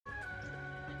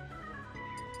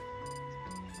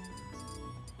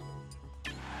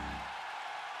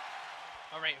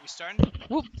Alright, are we starting?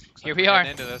 Whoop! Here we are.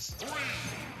 Into this. 3,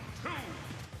 2,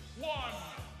 1,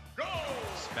 go!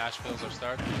 Smash fills our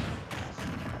start.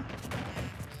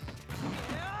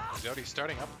 Exodia's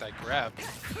starting up with that grab.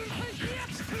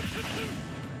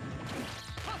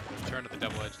 Return to the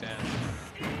double-edged dance.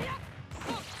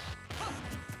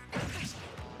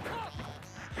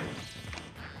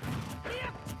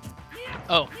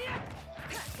 Oh.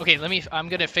 Okay, I'm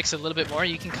gonna fix it a little bit more.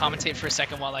 You can commentate for a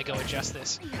second while I go adjust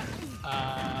this.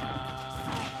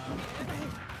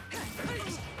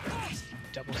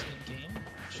 Doubles in game.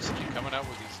 Just keep coming out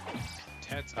with these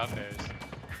intense up airs.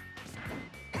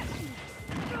 It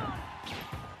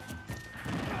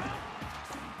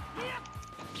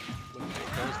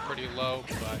goes pretty low,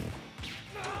 but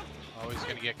always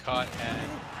gonna get caught, and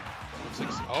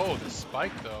looks like, oh, the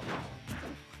spike though.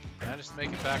 Managed to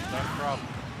make it back without a problem.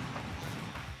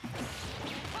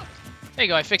 There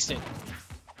you go, I fixed it.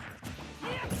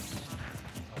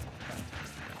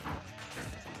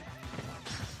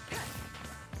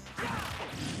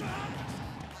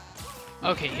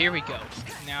 Okay, here we go.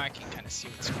 Now I can kind of see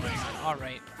what's going on.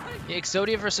 Alright. Yeah,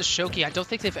 Exodia versus Shogi, I don't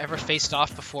think they've ever faced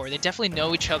off before. They definitely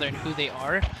know each other and who they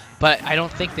are, but I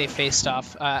don't think they faced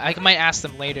off. I might ask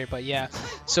them later, but yeah.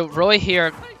 So Roy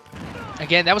here,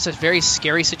 again, that was a very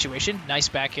scary situation. Nice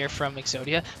back air from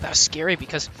Exodia. That was scary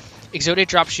because Exodia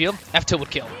dropped shield, F-tilt would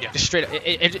kill. Yeah. Just straight up,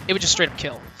 it would just straight up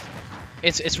kill.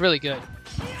 It's really good.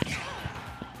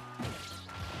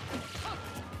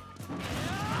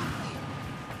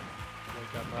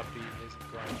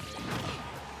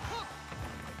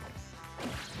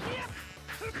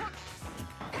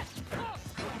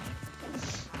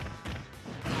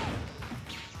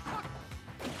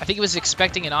 I think he was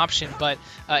expecting an option, but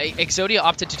Exodia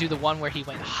opted to do the one where he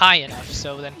went high enough,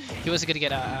 so then he wasn't going to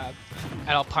get at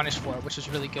all punished for it, which was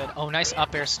really good. Oh, nice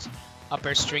up air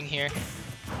string here.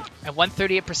 At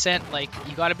 138%, like,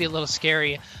 you got to be a little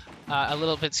scary, a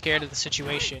little bit scared of the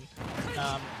situation.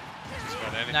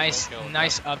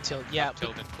 Nice up tilt, yeah. Up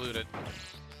tilt included.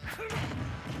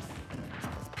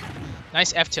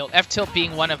 Nice F tilt. F tilt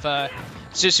being one of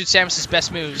Samus's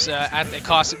best moves, at the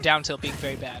cost of down tilt being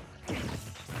very bad.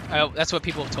 That's what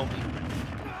people have told me.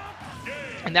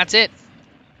 And that's it.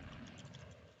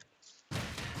 The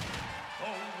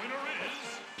winner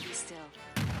is... Be still.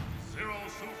 Zero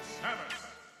Suit Samus.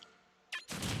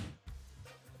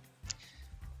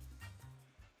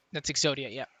 That's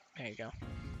Exodia, yeah. There you go.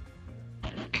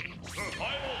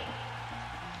 Survival.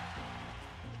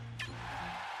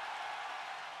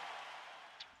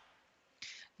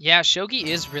 Yeah, Shogi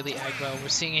is really aggro. We're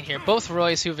seeing it here. Both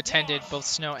Roys who've attended, both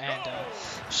Snow and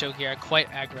Shogi, are quite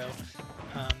aggro.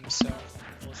 So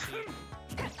we'll see.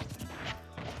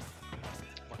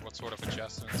 What sort of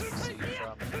adjustments we'll see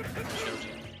from Shogi?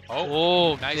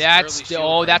 Oh, nice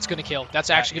that's gonna kill.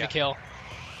 That's actually gonna kill.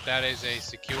 That is a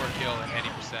secure kill at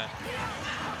 80%.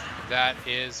 That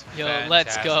is fantastic.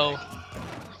 Let's go.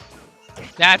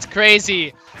 That's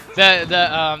crazy.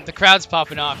 The crowd's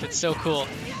popping off. It's so cool.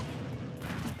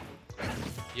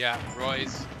 Yeah,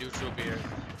 Roy's neutral B.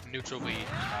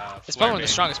 It's probably one of the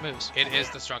strongest moves. It is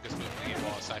the strongest move in the game,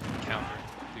 well, aside from counter,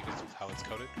 because of how it's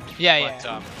coded. Yeah,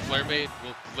 but, Flare Bait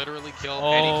will literally kill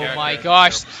any character. Oh my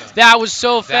gosh, that was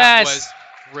so fast.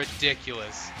 That was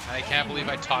ridiculous. And I can't believe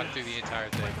I talked through the entire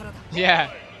thing. Yeah.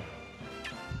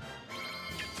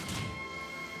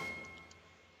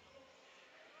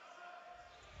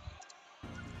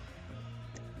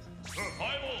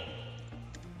 Survival.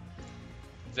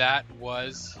 That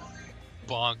was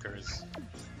bonkers.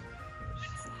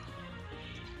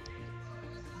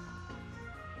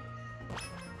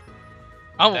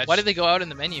 Oh, why did they go out in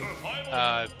the menu?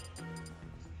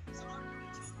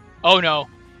 Oh no.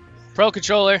 Pro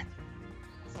controller.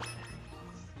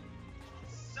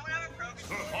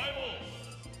 Survival.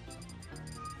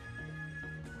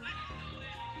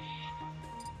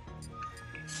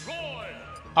 Roy.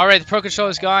 Alright, the pro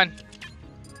controller's gone.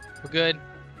 We're good.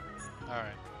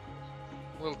 Alright.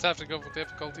 A little technical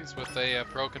difficulties with a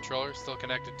pro controller still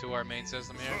connected to our main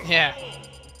system here. Yeah.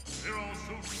 Zero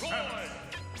Suit Samus.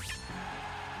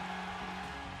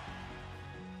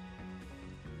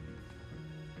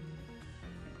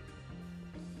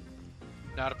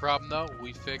 Not a problem though,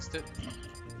 we fixed it.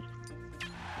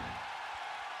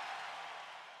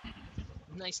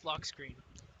 Nice lock screen.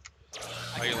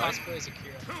 Oh, I you can like cosplay as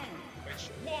Akira. 2,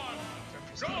 1,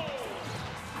 go!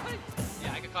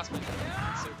 Yeah, I can cosplay.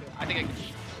 It's so good. I think I can.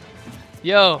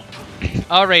 Yo,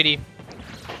 alrighty.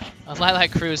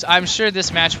 Lilac Cruz. I'm sure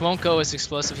this match won't go as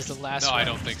explosive as the last one. No, I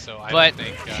don't think so. But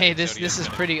hey, this is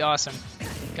pretty awesome.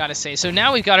 Gotta say. So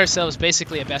now we've got ourselves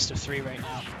basically a best of 3 right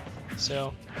now.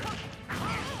 So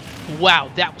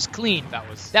Wow, that was clean.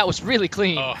 That was really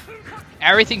clean. Oh,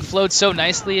 Everything flowed so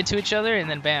nicely into each other, and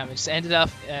then bam, it just ended up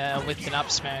with an up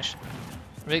smash.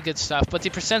 Really good stuff. But the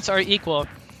percents are equal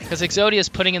because Exodia is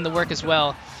putting in the work as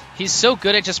well. He's so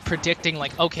good at just predicting,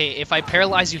 like, okay, if I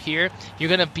paralyze you here, you're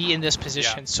gonna be in this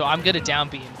position, so I'm gonna down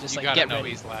B and just you like gotta get know ready.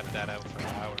 he's lapped that out for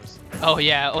hours. Oh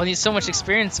yeah, well, he has so much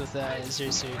experience with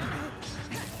Zersu.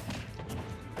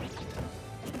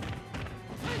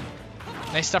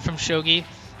 Nice stuff from Shogi.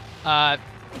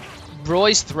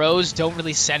 Roy's throws don't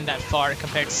really send that far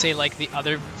compared to, say, like the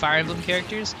other Fire Emblem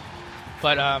characters,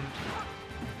 but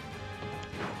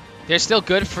they're still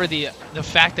good for the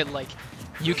fact that like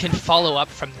you can follow up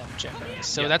from them generally.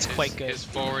 So Yeah, that's quite good. His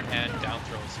forward and down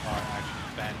throws are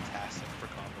actually fantastic for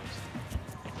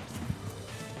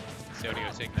combos.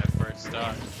 Exodia taking that first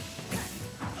stock.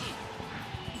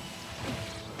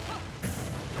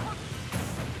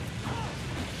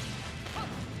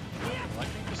 Why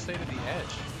can't you stay to the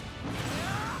edge?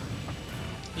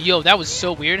 Yo, that was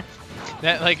so weird.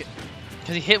 That like,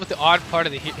 because he hit with the odd part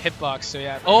of the hitbox. So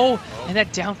yeah. Oh, and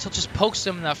that down tilt just pokes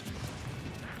him enough.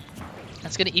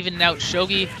 That's gonna even it out.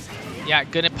 Shogi, yeah,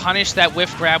 gonna punish that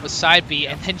whiff grab with side B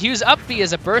and then use up B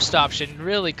as a burst option.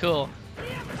 Really cool.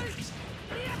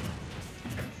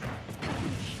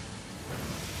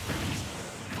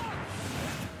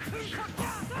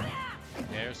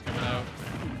 Air's coming out.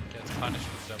 Gets punished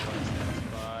with double X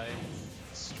by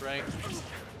strength.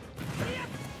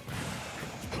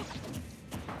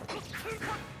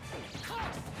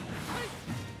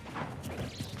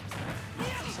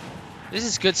 This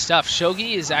is good stuff.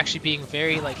 Shogi is actually being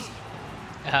very like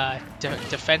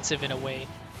defensive in a way.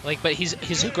 Like, but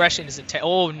his aggression is intense.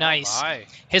 Oh, nice. Oh,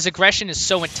 His aggression is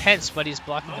so intense, but he's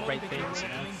blocking the right things.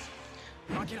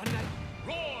 You know?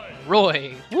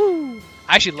 Roy, woo!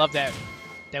 I actually love that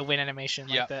win animation.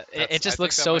 Like Yeah, that. that's- It just I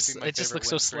looks think so. that might be my It just favorite looks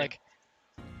so win screen. slick.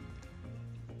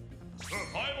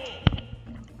 Survival.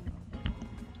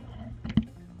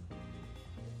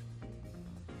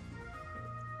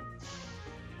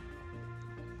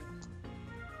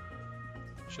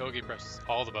 Shogi presses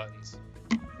all the buttons.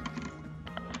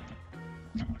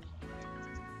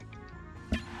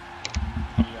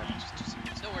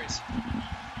 No worries.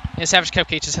 Yeah, Savage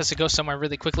Cupcake just has to go somewhere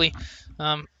really quickly.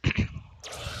 Are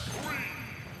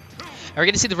we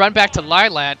going to see the run back to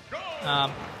Lilat?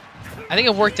 I think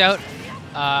it worked out.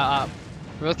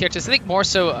 Real characters. I think more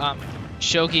so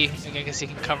Shogi. I guess he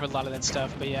can cover a lot of that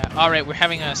stuff. But yeah. All right, we're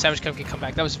having a Savage Cupcake come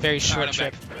back. That was a very short I'm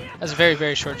trip. back. That was a very,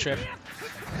 very short trip.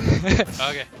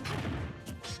 Okay.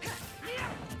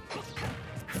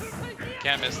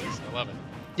 Can't miss this. I love it.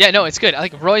 Yeah, no, it's good. I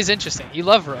like Roy's interesting. You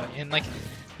love Roy, and like,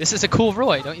 this is a cool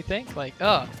Roy, don't you think? Like,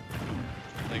 oh,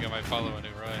 I think I might follow a new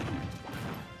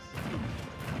Roy.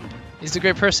 he's a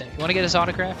great person. If you want to get his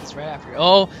autograph, it's right after.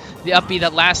 Oh, the up B,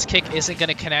 that last kick isn't going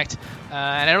to connect, and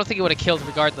I don't think it would have killed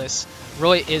regardless.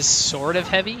 Roy is sort of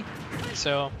heavy,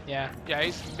 so yeah. Yeah,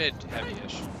 he's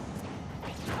mid-heavy-ish.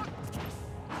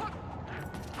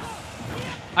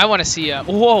 I want to see.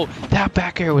 Whoa, that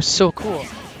back air was so cool.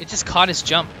 It just caught his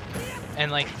jump,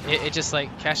 and like it just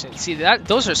like cashed it. See that?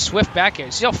 Those are swift back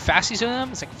airs. See how fast he's doing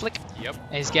them? It's like flick. Yep.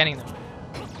 And he's getting them.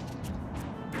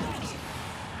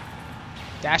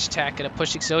 Dash attack, gonna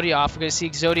push Exodia off. We're gonna see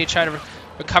Exodia try to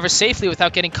recover safely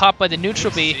without getting caught by the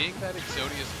neutral B. Seeing that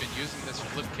Exodia's been using this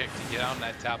flip kick to get on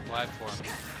that top platform,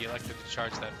 he elected to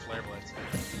charge that Flare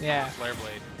Blade. Yeah. Flare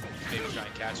Blade, maybe try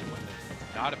and catch him with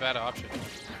it. Not a bad option.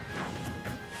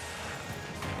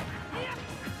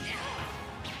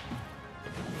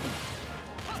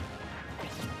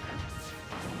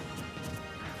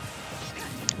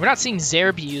 We're not seeing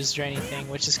Zerb used or anything,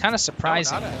 which is kind of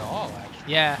surprising. No, not at all,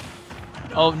 actually. Yeah.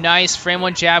 Oh, nice. Frame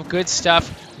one jab. Good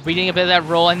stuff. Reading a bit of that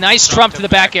roll. A nice trump to the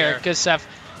back air. Good stuff.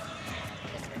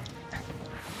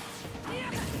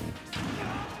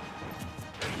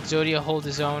 Exodia hold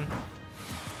his own.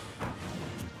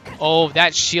 Oh,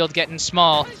 that shield getting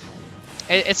small.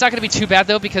 It's not going to be too bad,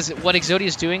 though, because what Exodia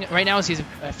is doing right now is he's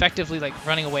effectively like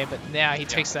running away, but yeah, he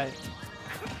takes that.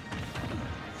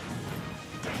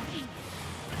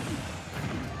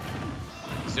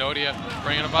 Exodia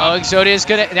bringing him Oh, up. Exodia's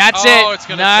gonna. That's Oh, it. it's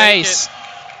gonna Nice. take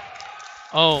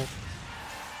Oh,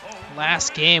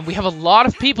 last game. We have a lot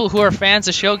of people who are fans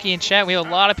of Shogi in chat. We have a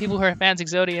lot of people who are fans of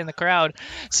Exodia in the crowd.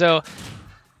 So,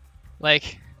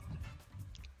 like,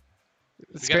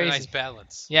 it's We got crazy. a nice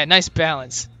balance. Yeah, nice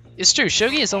balance. It's true.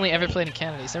 Shogi has only ever played in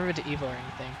Canada. He's never been to EVO or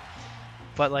anything.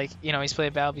 But like, you know, he's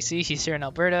played Battle BC. He's here in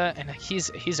Alberta, and he's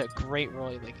a great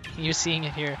Roy. Like, you're seeing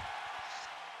it here.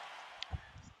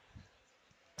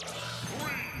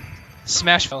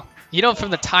 Smashville. You know,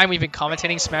 from the time we've been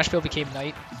commentating, Smashville became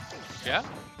Knight. Yeah?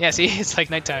 Yeah, see, it's like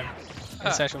nighttime in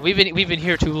Huh. session. We've been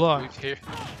here too long.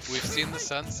 We've seen the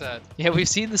sunset. Yeah, we've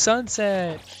seen the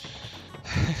sunset.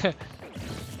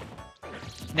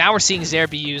 Now we're seeing Zaire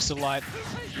be used a lot.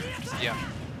 Yeah.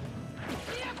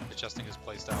 Adjusting his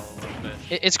playstyle a little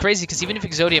bit. It's crazy because even if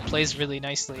Exodia plays really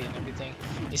nicely and everything,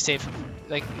 he's safe.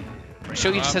 Like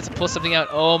Shogi just has to pull something out.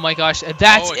 Oh my gosh, and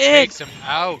that's Oh, it takes him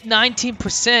out.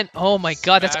 19%. Oh my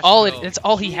god, that's Smash all Bill. that's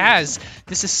all he has.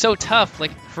 This is so tough.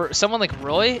 Like for someone like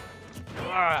Roy,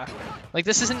 like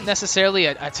this isn't necessarily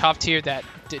a top tier that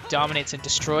dominates and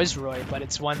destroys Roy, but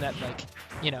it's one that like,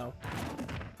 you know.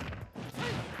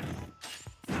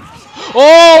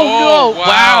 Oh, no! wow.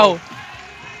 Wow.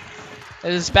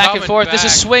 This is back and Coming forth. This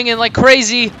is back. swinging like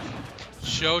crazy.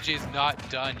 Shoji's not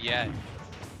done yet.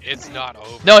 It's not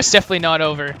over. No, it's definitely not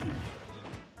over.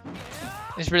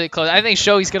 It's really close. I think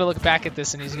Shogi's gonna look back at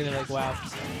this and he's gonna be like, wow.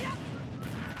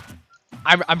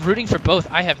 I'm rooting for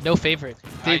both. I have no favorite.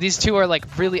 These two are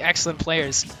like really excellent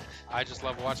players. I just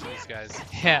love watching these guys.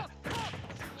 Yeah.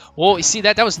 Whoa, you see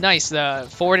that? That was nice. The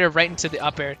forward air right into the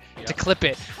up air to Yep. clip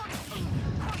it.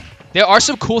 There are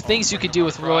some cool things you could do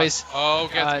with Roy's. Oh,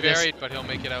 gets this- buried, but he'll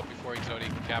make it out before Exodia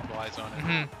can capitalize on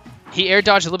it. He air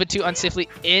dodged a little bit too unsafely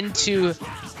into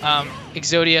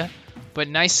Exodia, but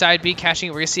nice side B catching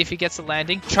it. We're going to see if he gets the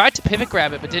landing. Tried to pivot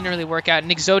grab it, but didn't really work out.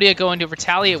 And Exodia going to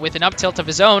retaliate with an up tilt of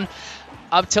his own.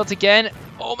 Up tilt again.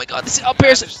 Oh my god, this is up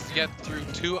airs. Managed to get through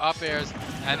 2 up airs,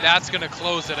 and that's going to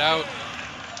close it out.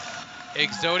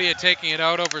 Exodia taking it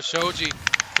out over Shogi.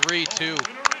 3-2.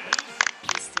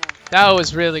 That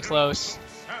was really close.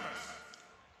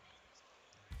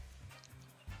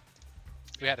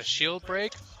 We had a shield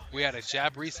break. We had a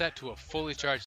jab reset to a fully charged